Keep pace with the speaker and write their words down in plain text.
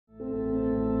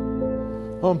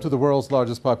Home to the world's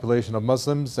largest population of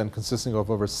Muslims and consisting of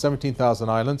over 17,000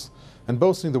 islands and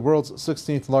boasting the world's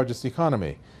 16th largest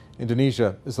economy,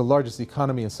 Indonesia is the largest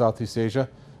economy in Southeast Asia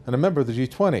and a member of the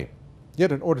G20.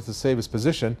 Yet in order to save its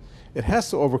position, it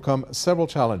has to overcome several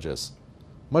challenges.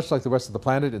 Much like the rest of the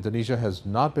planet, Indonesia has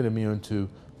not been immune to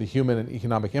the human and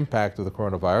economic impact of the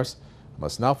coronavirus and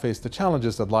must now face the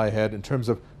challenges that lie ahead in terms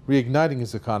of reigniting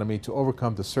its economy to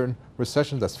overcome the certain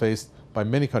recession that's faced by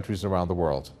many countries around the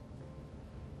world.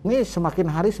 Ini semakin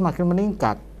hari semakin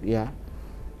meningkat, ya.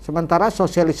 Sementara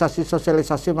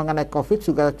sosialisasi mengenai COVID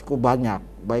juga cukup banyak,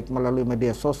 baik melalui media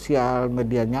sosial,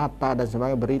 media nyata dan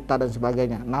sebagainya, berita dan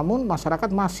sebagainya. Namun masyarakat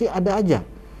masih ada aja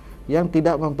yang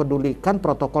tidak mempedulikan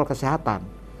protokol kesehatan.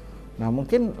 Nah,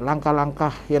 mungkin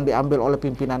langkah-langkah yang diambil oleh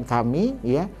pimpinan kami,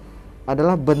 ya,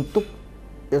 adalah bentuk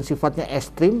yang sifatnya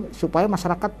ekstrim supaya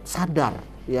masyarakat sadar,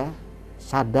 ya,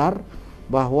 sadar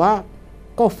bahwa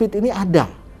COVID ini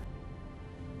ada.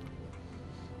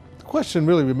 The question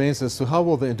really remains as to how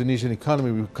will the Indonesian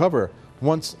economy recover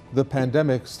once the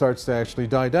pandemic starts to actually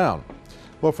die down.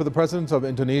 Well, for the President of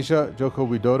Indonesia, Joko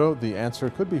Widodo, the answer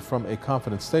could be from a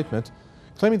confident statement,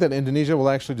 claiming that Indonesia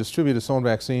will actually distribute its own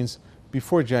vaccines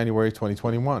before January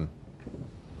 2021.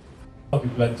 Di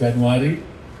bulan Januari,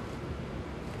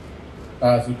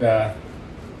 kita sudah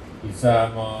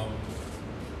bisa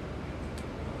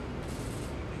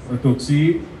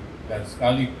memproduksi dan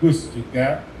sekaligus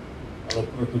juga kalau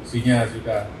produksinya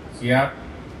sudah siap,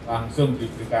 langsung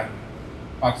diberikan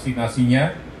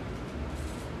vaksinasinya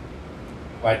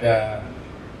pada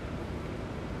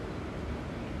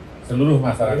seluruh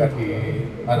masyarakat di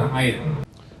tanah air.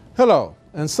 Hello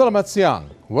and selamat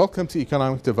siang. Welcome to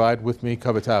Economic Divide with me,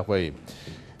 Kavita Wai.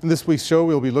 In this week's show,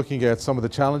 we'll be looking at some of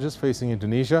the challenges facing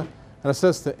Indonesia and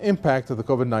assess the impact of the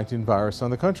COVID-19 virus on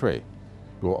the country.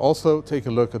 We will also take a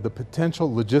look at the potential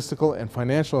logistical and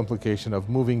financial implication of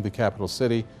moving the capital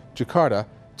city, Jakarta,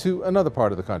 to another part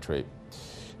of the country.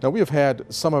 Now, we have had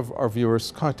some of our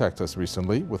viewers contact us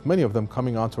recently, with many of them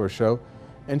coming onto our show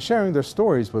and sharing their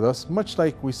stories with us, much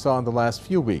like we saw in the last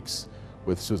few weeks,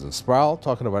 with Susan Sproul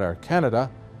talking about Air Canada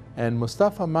and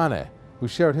Mustafa Mane, who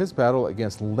shared his battle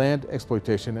against land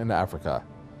exploitation in Africa.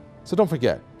 So don't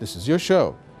forget, this is your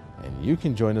show, and you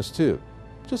can join us too.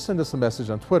 Just send us a message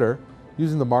on Twitter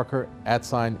using the marker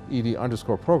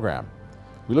 @ED_program.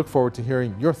 We look forward to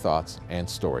hearing your thoughts and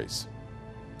stories.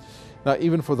 Now,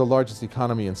 even for the largest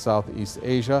economy in Southeast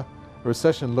Asia, a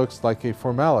recession looks like a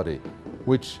formality,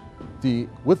 with the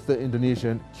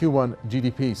Indonesian Q1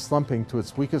 GDP slumping to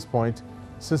its weakest point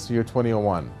since the year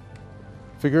 2001.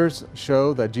 Figures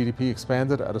show that GDP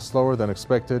expanded at a slower than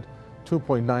expected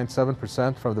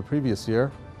 2.97% from the previous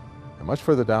year, and much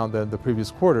further down than the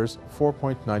previous quarter's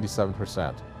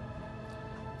 4.97%.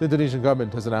 The Indonesian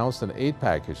government has announced an aid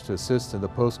package to assist in the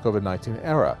post-COVID-19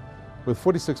 era, with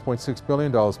 $46.6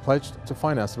 billion pledged to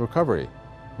finance the recovery,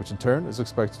 which in turn is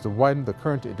expected to widen the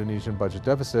current Indonesian budget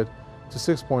deficit to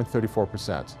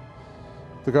 6.34%.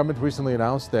 The government recently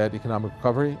announced that economic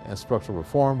recovery and structural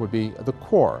reform would be at the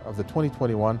core of the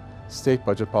 2021 state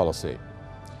budget policy.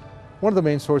 One of the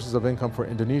main sources of income for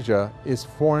Indonesia is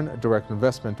foreign direct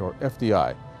investment, or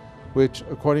FDI, which,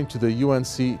 according to the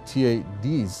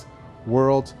UNCTAD's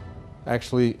World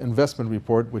Investment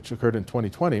Report, which occurred in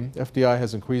 2020, FDI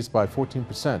has increased by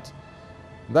 14%.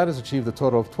 That has achieved a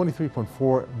total of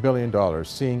 $23.4 billion,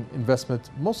 seeing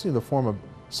investment mostly in the form of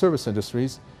service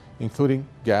industries, including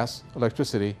gas,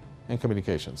 electricity, and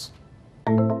communications.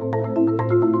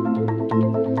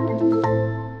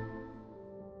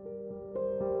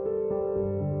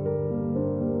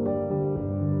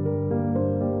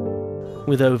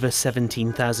 With over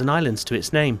 17,000 islands to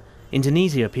its name,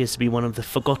 Indonesia appears to be one of the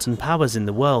forgotten powers in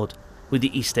the world, with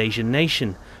the East Asian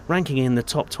nation ranking in the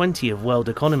top 20 of world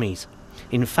economies.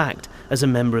 In fact, as a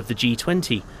member of the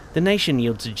G20, the nation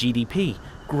yields a GDP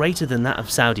greater than that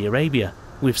of Saudi Arabia,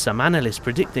 with some analysts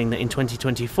predicting that in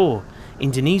 2024,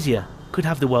 Indonesia could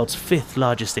have the world's 5th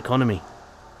largest economy.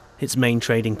 Its main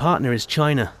trading partner is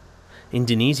China.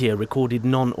 Indonesia recorded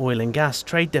non-oil and gas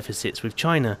trade deficits with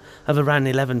China of around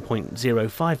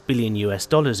 $11.05 billion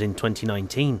in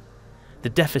 2019. The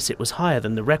deficit was higher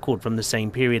than the record from the same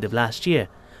period of last year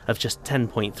of just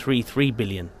 $10.33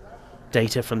 billion.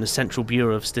 Data from the Central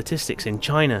Bureau of Statistics in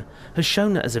China has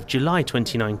shown that as of July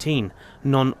 2019,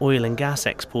 non-oil and gas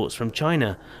exports from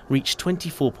China reached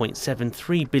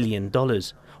 $24.73 billion,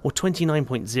 or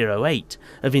 29.08%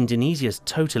 of Indonesia's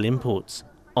total imports.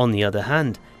 On the other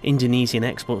hand, Indonesian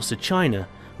exports to China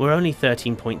were only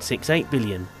 $13.68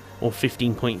 billion, or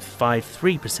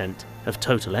 15.53% of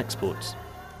total exports.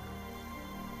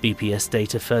 BPS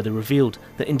data further revealed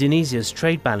that Indonesia's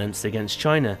trade balance against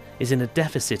China is in a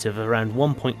deficit of around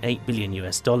 1.8 billion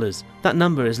US dollars. That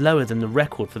number is lower than the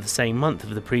record for the same month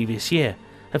of the previous year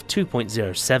of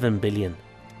 2.07 billion.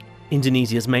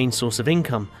 Indonesia's main source of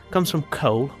income comes from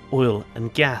coal, oil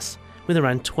and gas, with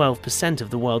around 12% of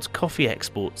the world's coffee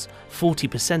exports,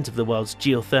 40% of the world's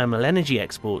geothermal energy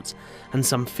exports, and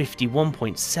some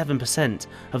 51.7%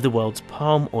 of the world's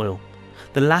palm oil,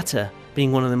 the latter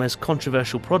being one of the most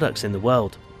controversial products in the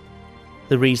world.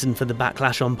 The reason for the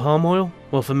backlash on palm oil?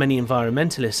 Well, for many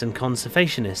environmentalists and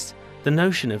conservationists, the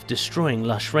notion of destroying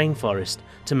lush rainforest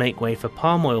to make way for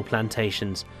palm oil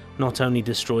plantations not only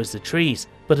destroys the trees,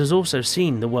 but has also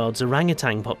seen the world's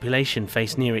orangutan population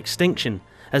face near extinction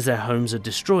as their homes are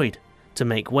destroyed to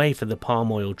make way for the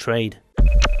palm oil trade.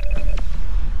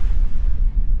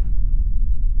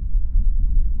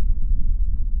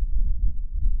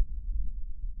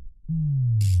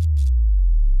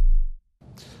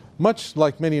 Much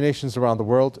like many nations around the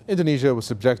world, Indonesia was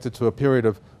subjected to a period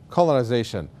of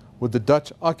colonization, with the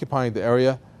Dutch occupying the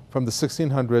area from the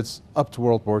 1600s up to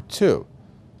World War II.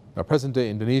 Now, present-day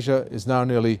Indonesia is now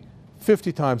nearly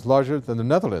 50 times larger than the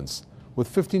Netherlands, with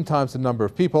 15 times the number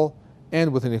of people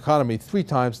and with an economy 3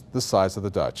 times the size of the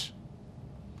Dutch.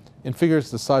 In figures,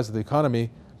 the size of the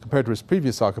economy, compared to its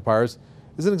previous occupiers,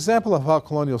 is an example of how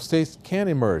colonial states can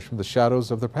emerge from the shadows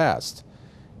of their past.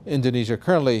 Indonesia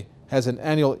currently has an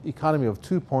annual economy of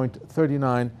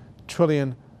 $2.39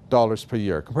 trillion per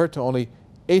year, compared to only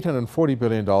 $840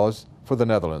 billion for the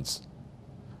Netherlands.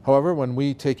 However, when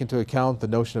we take into account the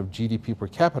notion of GDP per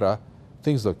capita,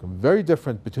 things look very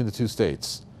different between the two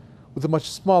states. With a much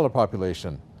smaller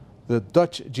population, the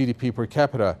Dutch GDP per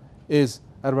capita is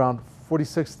at around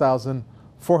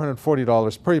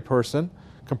 $46,440 per person,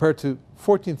 compared to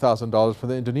 $14,000 for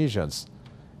the Indonesians,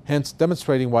 hence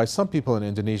demonstrating why some people in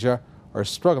Indonesia are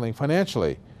struggling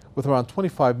financially, with around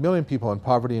 25 million people in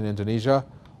poverty in Indonesia,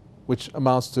 which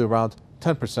amounts to around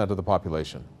 10% of the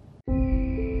population.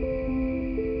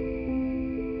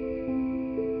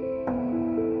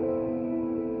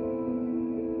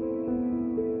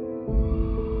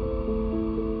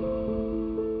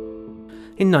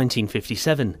 In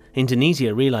 1957,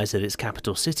 Indonesia realized that its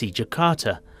capital city,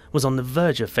 Jakarta, was on the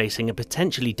verge of facing a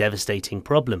potentially devastating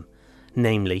problem,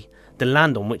 namely, the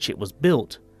land on which it was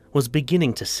built was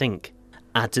beginning to sink.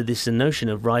 Add to this the notion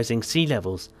of rising sea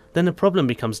levels, then the problem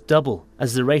becomes double,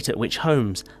 as the rate at which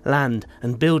homes, land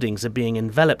and buildings are being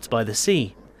enveloped by the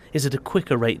sea is at a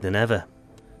quicker rate than ever.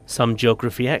 Some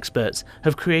geography experts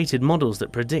have created models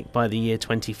that predict by the year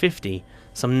 2050,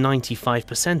 some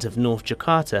 95% of North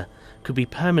Jakarta could be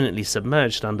permanently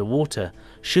submerged underwater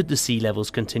should the sea levels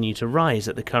continue to rise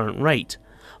at the current rate,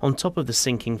 on top of the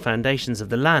sinking foundations of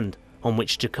the land on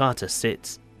which Jakarta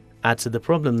sits. Add to the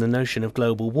problem the notion of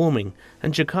global warming,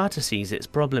 and Jakarta sees its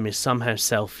problem is somehow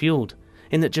self-fueled,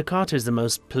 in that Jakarta is the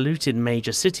most polluted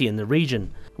major city in the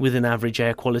region, with an average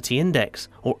air quality index,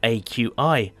 or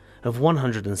AQI, of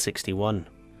 161.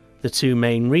 The two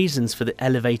main reasons for the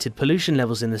elevated pollution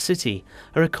levels in the city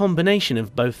are a combination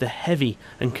of both the heavy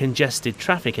and congested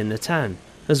traffic in the town,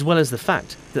 as well as the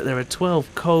fact that there are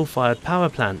 12 coal-fired power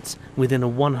plants within a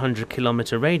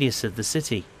 100-kilometre radius of the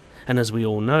city, and as we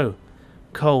all know,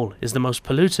 coal is the most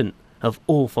pollutant of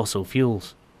all fossil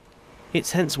fuels.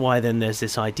 It's hence why then there's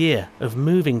this idea of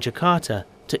moving Jakarta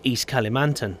to East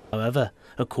Kalimantan. However,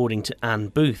 according to Anne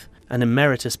Booth, an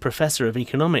emeritus professor of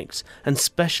economics and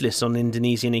specialist on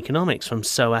Indonesian economics from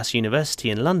SOAS University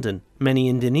in London,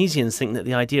 many Indonesians think that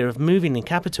the idea of moving the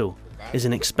capital is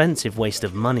an expensive waste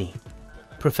of money.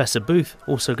 Professor Booth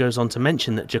also goes on to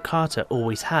mention that Jakarta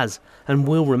always has and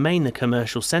will remain the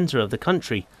commercial centre of the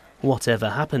country, whatever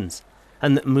happens,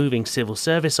 and that moving civil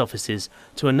service offices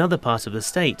to another part of the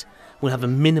state will have a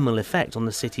minimal effect on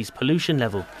the city's pollution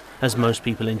level, as most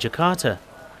people in Jakarta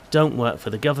don't work for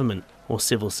the government or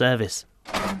civil service.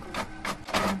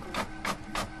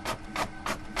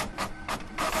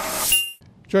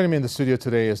 Joining me in the studio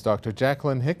today is Dr.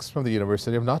 Jacqueline Hicks from the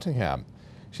University of Nottingham.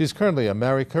 She's currently a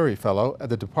Marie Curie Fellow at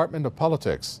the Department of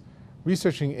Politics,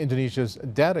 researching Indonesia's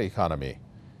data economy.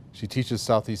 She teaches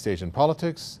Southeast Asian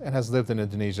politics and has lived in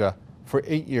Indonesia for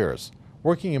 8 years,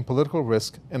 working in political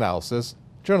risk analysis,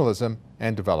 journalism,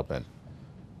 and development.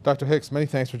 Dr. Hicks, many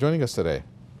thanks for joining us today.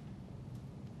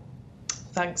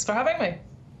 Thanks for having me.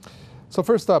 So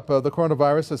first up, the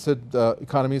coronavirus has hit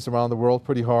economies around the world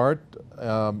pretty hard.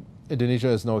 Indonesia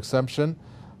is no exception,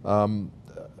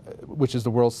 which is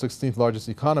the world's 16th largest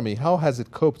economy. How has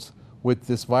it coped with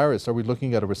this virus? Are we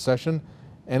looking at a recession?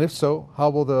 And if so, how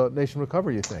will the nation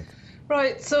recover, you think?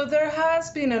 Right, so there has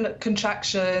been a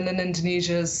contraction in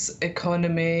Indonesia's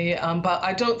economy, but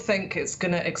I don't think it's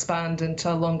going to expand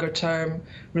into a longer term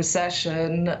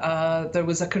recession. There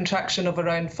was a contraction of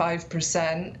around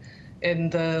 5% in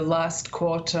the last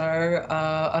quarter.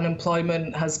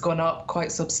 Unemployment has gone up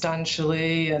quite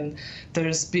substantially, and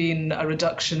there's been a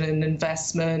reduction in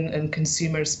investment and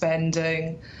consumer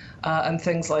spending. And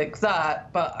things like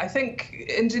that. But I think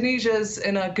Indonesia's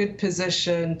in a good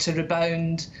position to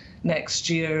rebound next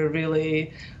year,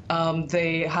 really.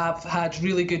 They have had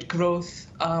really good growth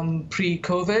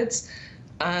pre-COVID,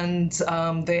 and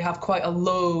they have quite a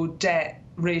low debt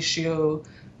ratio.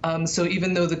 So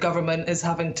even though the government is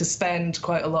having to spend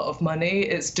quite a lot of money,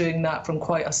 it's doing that from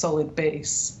quite a solid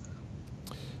base.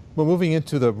 Well, moving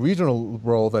into the regional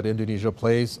role that Indonesia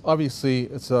plays, obviously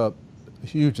it's a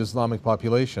huge Islamic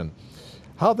population.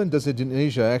 How then does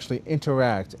Indonesia actually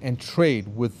interact and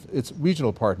trade with its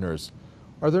regional partners?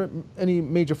 Are there any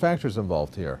major factors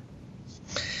involved here?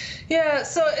 Yeah,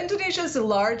 so Indonesia is the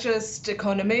largest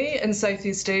economy in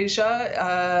Southeast Asia.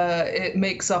 It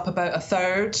makes up about a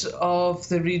third of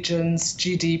the region's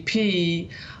GDP.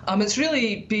 It's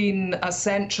really been a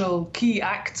central key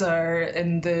actor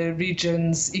in the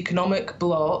region's economic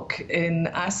bloc in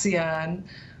ASEAN.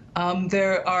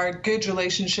 There are good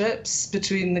relationships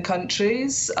between the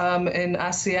countries in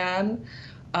ASEAN,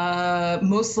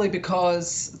 mostly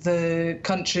because the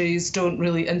countries don't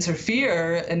really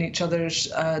interfere in each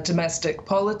other's domestic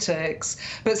politics.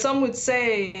 But some would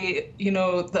say,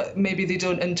 that maybe they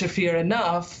don't interfere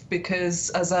enough because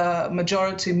as a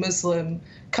majority Muslim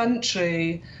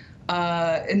country,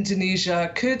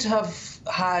 Indonesia could have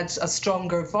had a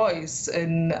stronger voice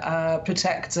in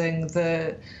protecting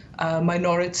the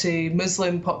minority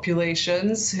Muslim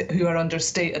populations who are under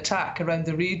state attack around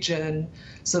the region.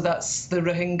 So that's the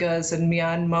Rohingyas in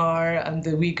Myanmar and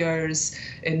the Uyghurs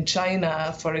in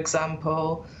China, for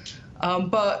example.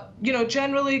 But,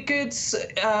 generally good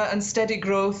and steady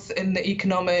growth in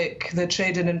the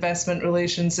trade and investment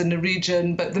relations in the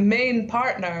region. But the main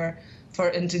partner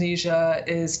for Indonesia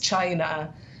is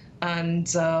China. And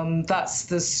that's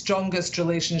the strongest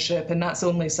relationship, and that's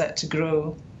only set to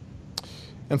grow.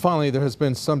 And finally, there has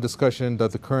been some discussion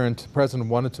that the current president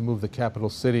wanted to move the capital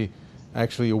city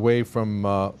actually away from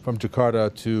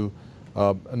Jakarta to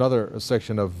another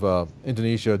section of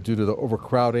Indonesia due to the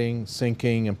overcrowding,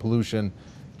 sinking, and pollution.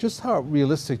 Just how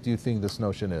realistic do you think this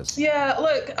notion is? Yeah,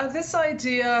 look, this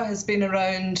idea has been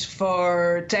around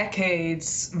for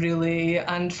decades, really,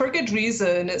 and for good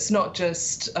reason. It's not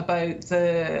just about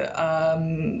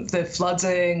the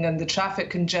flooding and the traffic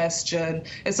congestion.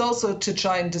 It's also to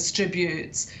try and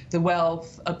distribute the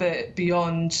wealth a bit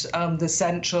beyond the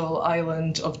central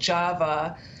island of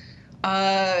Java.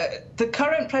 The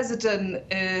current president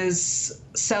is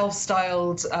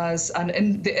self-styled as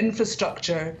the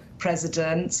infrastructure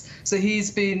president. So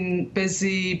he's been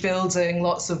busy building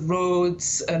lots of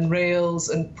roads and rails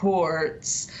and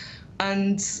ports.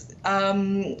 And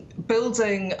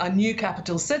building a new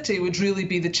capital city would really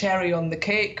be the cherry on the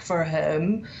cake for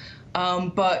him.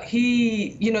 But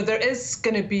there is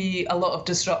going to be a lot of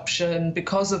disruption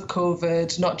because of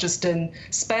COVID, not just in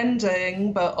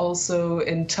spending, but also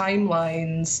in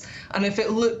timelines. And if it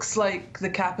looks like the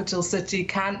capital city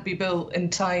can't be built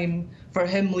in time for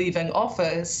him leaving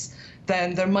office,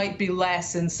 then there might be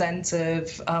less incentive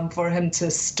for him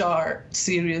to start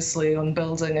seriously on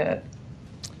building it.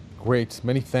 Great.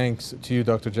 Many thanks to you,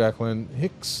 Dr. Jacqueline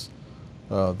Hicks,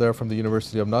 there from the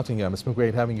University of Nottingham. It's been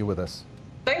great having you with us.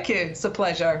 Thank you. It's a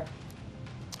pleasure.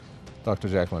 Dr.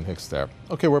 Jacqueline Hicks there.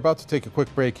 Okay, we're about to take a quick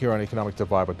break here on Economic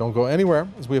Divide, but don't go anywhere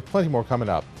as we have plenty more coming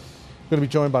up. We're going to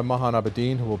be joined by Mahan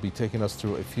Abedin, who will be taking us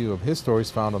through a few of his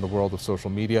stories found on the world of social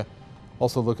media.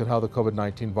 Also look at how the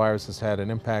COVID-19 virus has had an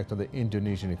impact on the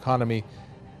Indonesian economy,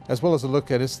 as well as a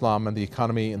look at Islam and the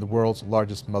economy in the world's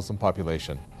largest Muslim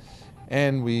population.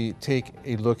 And we take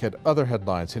a look at other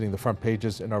headlines hitting the front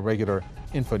pages in our regular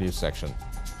Info News section.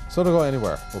 So don't go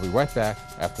anywhere. We'll be right back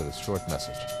after this short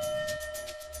message.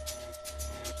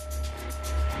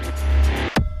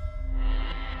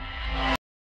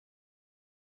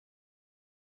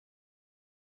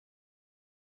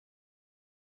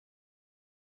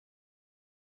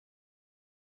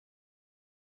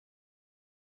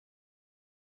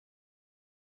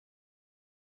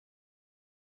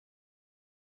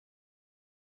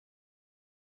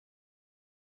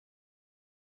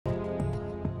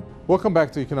 Welcome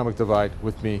back to Economic Divide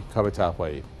with me, Kavita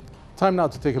Hawaii. Time now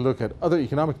to take a look at other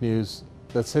economic news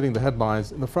that's hitting the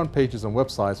headlines in the front pages and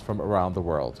websites from around the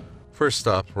world. First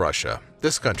up, Russia.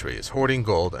 This country is hoarding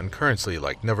gold and currency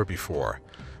like never before.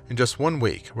 In just 1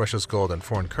 week, Russia's gold and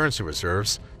foreign currency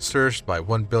reserves surged by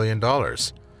 $1 billion.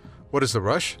 What is the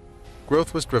rush?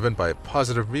 Growth was driven by a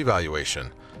positive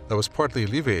revaluation that was partly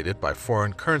alleviated by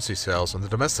foreign currency sales on the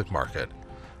domestic market.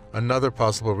 Another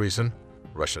possible reason,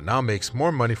 Russia now makes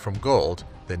more money from gold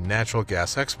than natural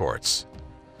gas exports.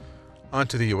 On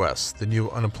to the U.S. The new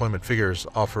unemployment figures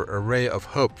offer a ray of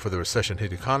hope for the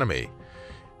recession-hit economy.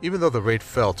 Even though the rate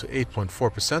fell to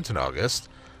 8.4% in August,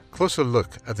 a closer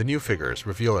look at the new figures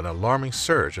reveal an alarming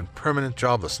surge in permanent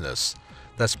joblessness.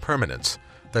 That's permanent.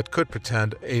 That could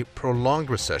portend a prolonged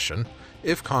recession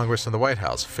if Congress and the White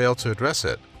House fail to address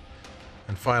it.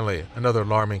 And finally, another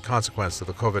alarming consequence of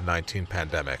the COVID-19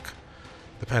 pandemic.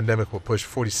 The pandemic will push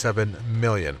 47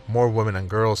 million more women and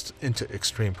girls into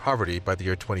extreme poverty by the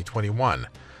year 2021.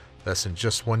 That's in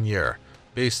just 1 year,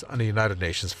 based on the United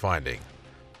Nations finding.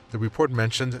 The report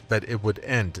mentioned that it would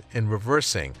end in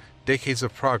reversing decades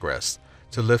of progress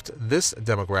to lift this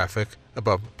demographic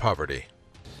above poverty.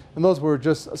 And those were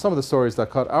just some of the stories that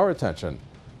caught our attention.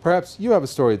 Perhaps you have a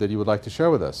story that you would like to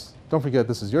share with us. Don't forget,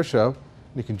 this is your show,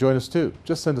 and you can join us too.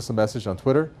 Just send us a message on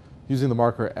Twitter using the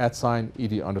marker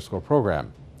 @ED_program.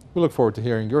 We look forward to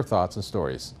hearing your thoughts and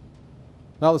stories.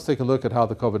 Now let's take a look at how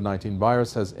the COVID-19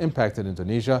 virus has impacted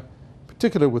Indonesia,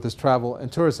 particularly with its travel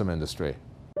and tourism industry.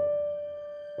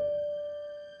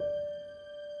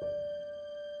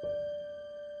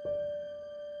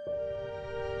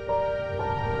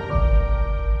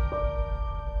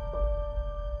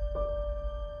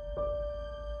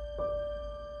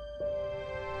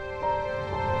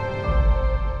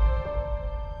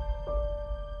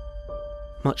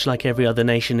 Much like every other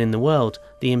nation in the world,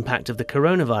 the impact of the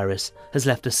coronavirus has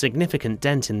left a significant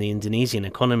dent in the Indonesian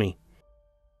economy.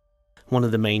 One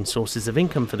of the main sources of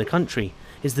income for the country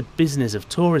is the business of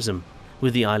tourism,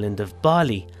 with the island of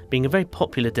Bali being a very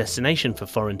popular destination for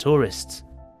foreign tourists.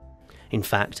 In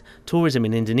fact, tourism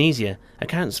in Indonesia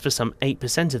accounts for some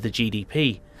 8% of the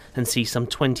GDP and sees some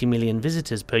 20 million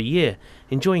visitors per year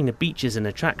enjoying the beaches and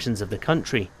attractions of the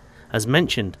country, as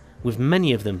mentioned, with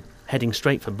many of them heading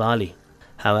straight for Bali.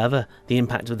 However, the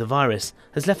impact of the virus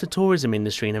has left the tourism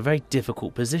industry in a very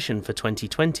difficult position for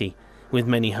 2020, with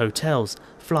many hotels,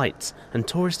 flights and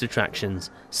tourist attractions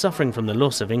suffering from the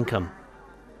loss of income.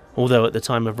 Although at the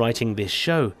time of writing this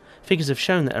show, figures have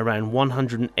shown that around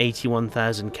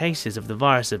 181,000 cases of the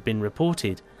virus have been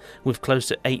reported, with close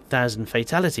to 8,000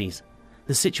 fatalities,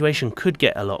 the situation could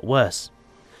get a lot worse.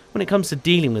 When it comes to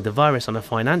dealing with the virus on a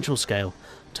financial scale,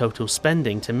 total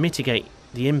spending to mitigate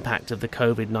the impact of the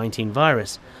COVID-19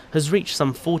 virus has reached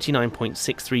some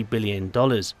 $49.63 billion,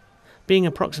 being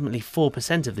approximately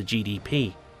 4% of the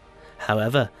GDP.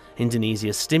 However,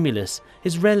 Indonesia's stimulus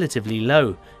is relatively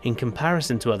low in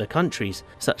comparison to other countries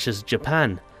such as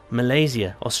Japan,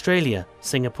 Malaysia, Australia,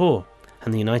 Singapore,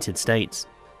 and the United States.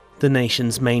 The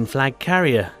nation's main flag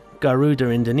carrier, Garuda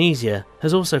Indonesia,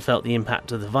 has also felt the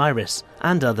impact of the virus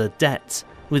and other debts,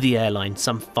 with the airline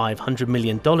some $500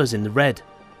 million in the red.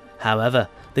 However,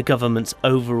 the government's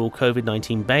overall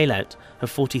COVID-19 bailout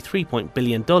of $43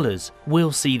 billion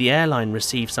will see the airline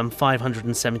receive some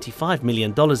 $575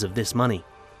 million of this money.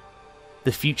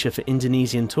 The future for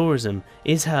Indonesian tourism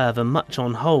is, however, much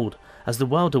on hold as the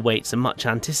world awaits a much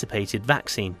anticipated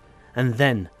vaccine, and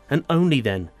then, and only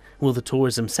then, will the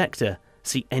tourism sector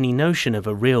see any notion of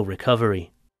a real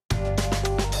recovery.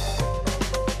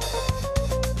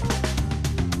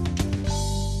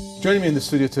 Joining me in the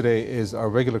studio today is our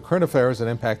regular current affairs and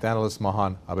impact analyst,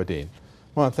 Mohan Abedin.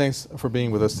 Mohan, thanks for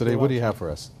being with us today. What do you have for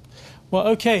us? Well,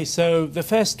 okay, so the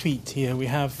first tweet here, we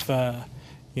have, a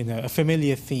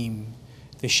familiar theme,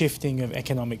 the shifting of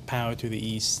economic power to the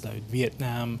east, like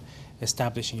Vietnam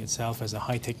establishing itself as a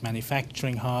high-tech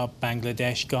manufacturing hub,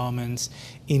 Bangladesh garments,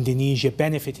 Indonesia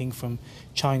benefiting from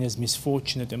China's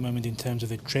misfortune at the moment in terms of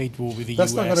the trade war with the US.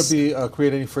 That's not going to be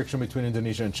create any friction between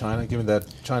Indonesia and China, given that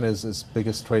China is its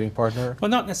biggest trading partner?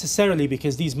 Well, not necessarily,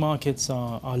 because these markets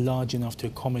are large enough to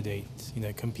accommodate,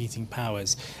 competing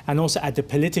powers. And also at the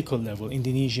political level,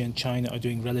 Indonesia and China are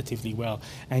doing relatively well.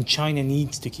 And China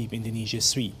needs to keep Indonesia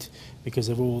sweet because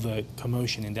of all the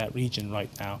commotion in that region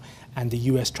right now, and the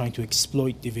US trying to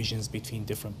exploit divisions between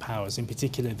different powers, in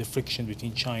particular the friction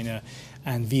between China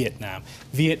and Vietnam.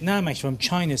 Vietnam, actually, from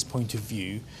China's point of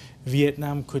view,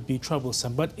 Vietnam could be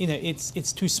troublesome, but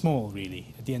it's too small,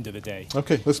 really, at the end of the day.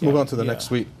 Okay, let's move on to the next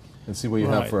tweet and see what you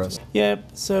have for us. Yeah,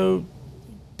 so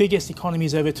biggest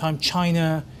economies over time,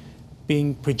 China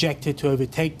being projected to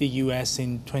overtake the US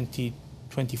in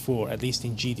 2024, at least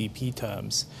in GDP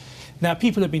terms. Now,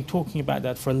 people have been talking about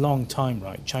that for a long time,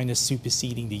 right? China's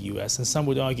superseding the US, and some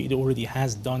would argue it already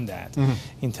has done that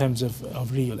in terms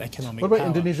of real economic What about power.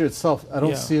 Indonesia itself? I don't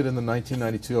Yeah. see it in the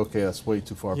 1992. Okay, that's way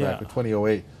too far back. Yeah. Or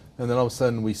 2008, and then all of a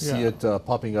sudden we see Yeah. it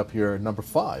popping up here at number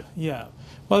 5. Yeah,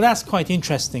 well, that's quite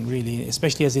interesting, really,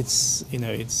 especially as it's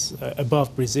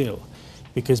above Brazil,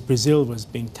 because Brazil was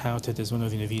being touted as one of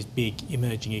these big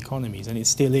emerging economies, and it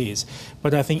still is.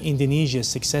 But I think Indonesia's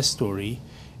success story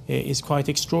is quite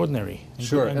extraordinary. And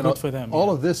Sure, good, and good for them. all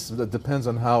yeah. of this depends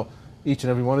on how each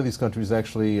and every one of these countries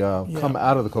actually come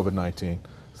out of the COVID-19.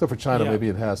 Except for China, Yeah. maybe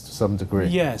it has to some degree.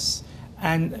 Yes,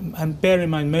 and bear in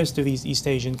mind, most of these East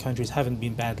Asian countries haven't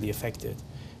been badly affected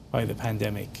by the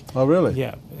pandemic. Oh, really?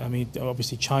 Yeah, I mean,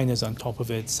 obviously China's on top of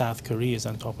it, South Korea's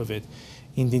on top of it.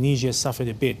 Indonesia suffered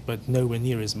a bit, but nowhere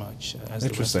near as much as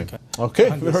Interesting. the Western Okay,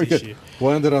 on this very good. issue.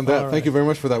 We'll end it on that. All Thank you right. very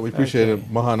much for that. We appreciate Okay.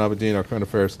 it. Mahan Abedin, our current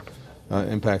affairs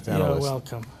impact analyst. You're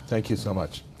welcome. Thank you so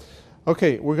much.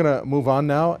 Okay, we're going to move on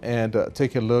now and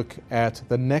take a look at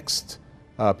the next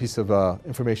piece of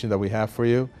information that we have for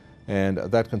you, and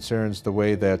that concerns the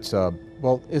way that,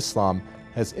 well, Islam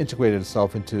has integrated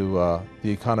itself into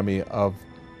the economy of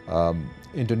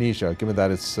Indonesia, given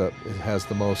that it has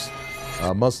the most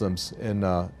Muslims in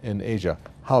Asia.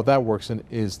 How that works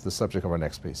is the subject of our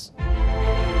next piece.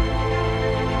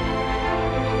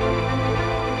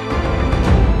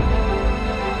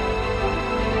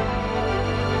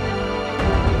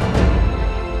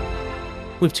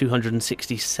 With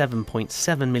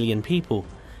 267.7 million people,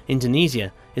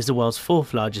 Indonesia is the world's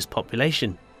 4th largest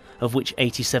population, of which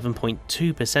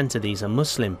 87.2% of these are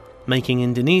Muslim, making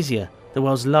Indonesia the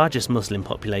world's largest Muslim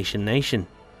population nation.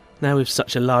 Now, with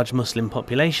such a large Muslim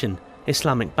population,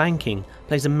 Islamic banking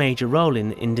plays a major role in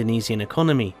the Indonesian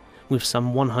economy, with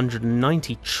some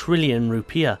 190 trillion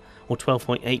rupiah, or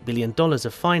 $12.8 billion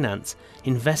of finance,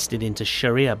 invested into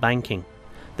Sharia banking.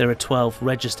 There are 12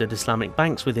 registered Islamic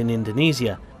banks within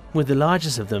Indonesia, with the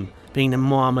largest of them being the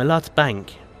Muamalat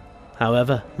Bank.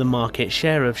 However, the market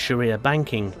share of Sharia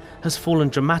banking has fallen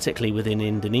dramatically within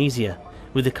Indonesia,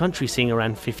 with the country seeing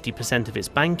around 50% of its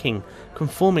banking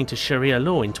conforming to Sharia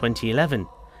law in 2011.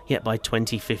 Yet by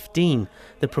 2015,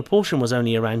 the proportion was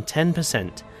only around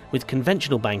 10%, with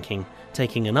conventional banking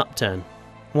taking an upturn.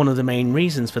 One of the main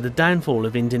reasons for the downfall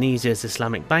of Indonesia's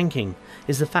Islamic banking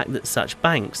is the fact that such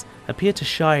banks appear to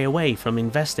shy away from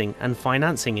investing and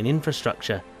financing in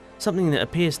infrastructure, something that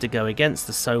appears to go against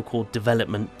the so-called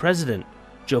development president,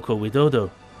 Joko Widodo.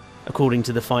 According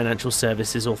to the Financial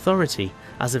Services Authority,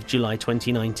 as of July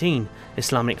 2019,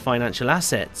 Islamic financial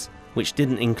assets, which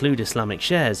didn't include Islamic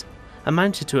shares,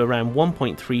 amounted to around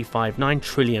 1.359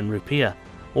 trillion rupiah,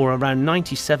 or around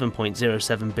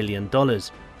 $97.07 billion,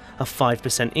 a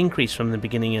 5% increase from the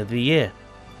beginning of the year.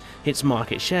 Its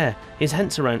market share is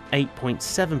hence around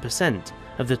 8.7%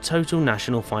 of the total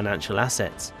national financial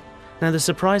assets. Now, the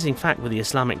surprising fact with the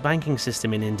Islamic banking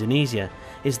system in Indonesia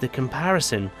is the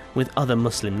comparison with other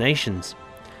Muslim nations.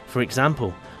 For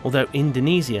example, although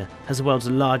Indonesia has the world's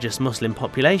largest Muslim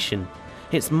population,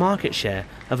 its market share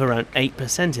of around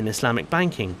 8% in Islamic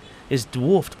banking is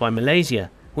dwarfed by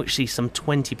Malaysia, which sees some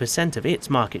 20% of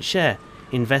its market share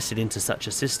invested into such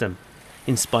a system,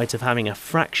 in spite of having a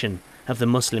fraction of the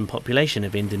Muslim population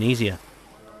of Indonesia.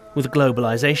 With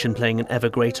globalization playing an ever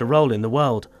greater role in the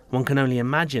world, one can only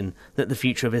imagine that the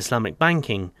future of Islamic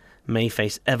banking may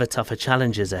face ever tougher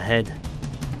challenges ahead.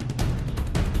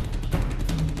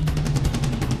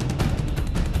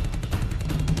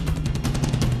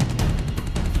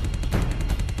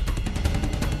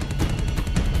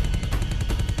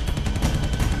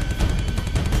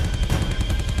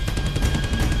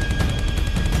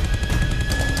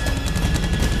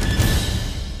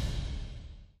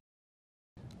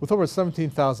 With over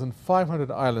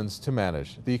 17,500 islands to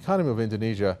manage, the economy of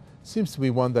Indonesia seems to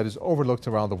be one that is overlooked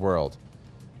around the world,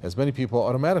 as many people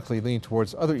automatically lean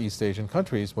towards other East Asian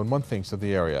countries when one thinks of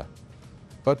the area.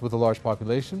 But with a large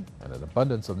population and an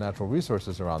abundance of natural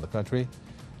resources around the country,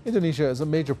 Indonesia is a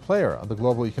major player on the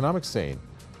global economic scene,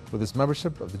 with its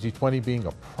membership of the G20 being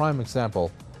a prime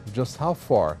example of just how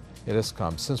far it has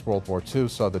come since World War II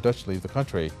saw the Dutch leave the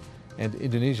country and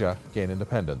Indonesia gain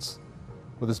independence.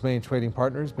 With its main trading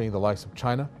partners being the likes of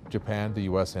China, Japan, the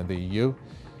US, and the EU,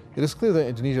 it is clear that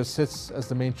Indonesia sits as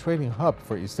the main trading hub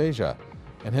for East Asia,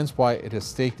 and hence why it has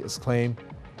staked its claim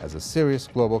as a serious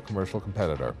global commercial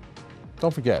competitor.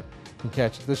 Don't forget, you can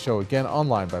catch this show again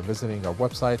online by visiting our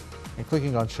website and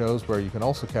clicking on shows, where you can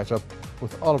also catch up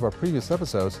with all of our previous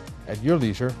episodes at your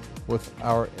leisure with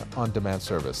our on-demand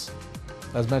service.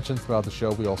 As mentioned throughout the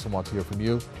show, we also want to hear from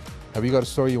you. Have you got a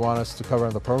story you want us to cover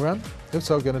on the program? If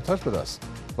so, get in touch with us.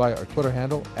 via our Twitter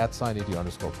handle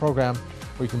 @ED_program,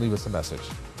 or you can leave us a message.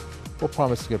 We'll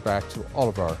promise to get back to all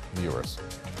of our viewers.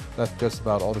 That's just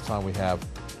about all the time we have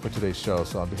for today's show.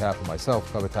 So on behalf of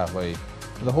myself, Kabatahway,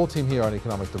 and the whole team here on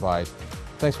Economic Divide,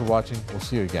 thanks for watching. We'll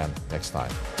see you again next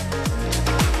time.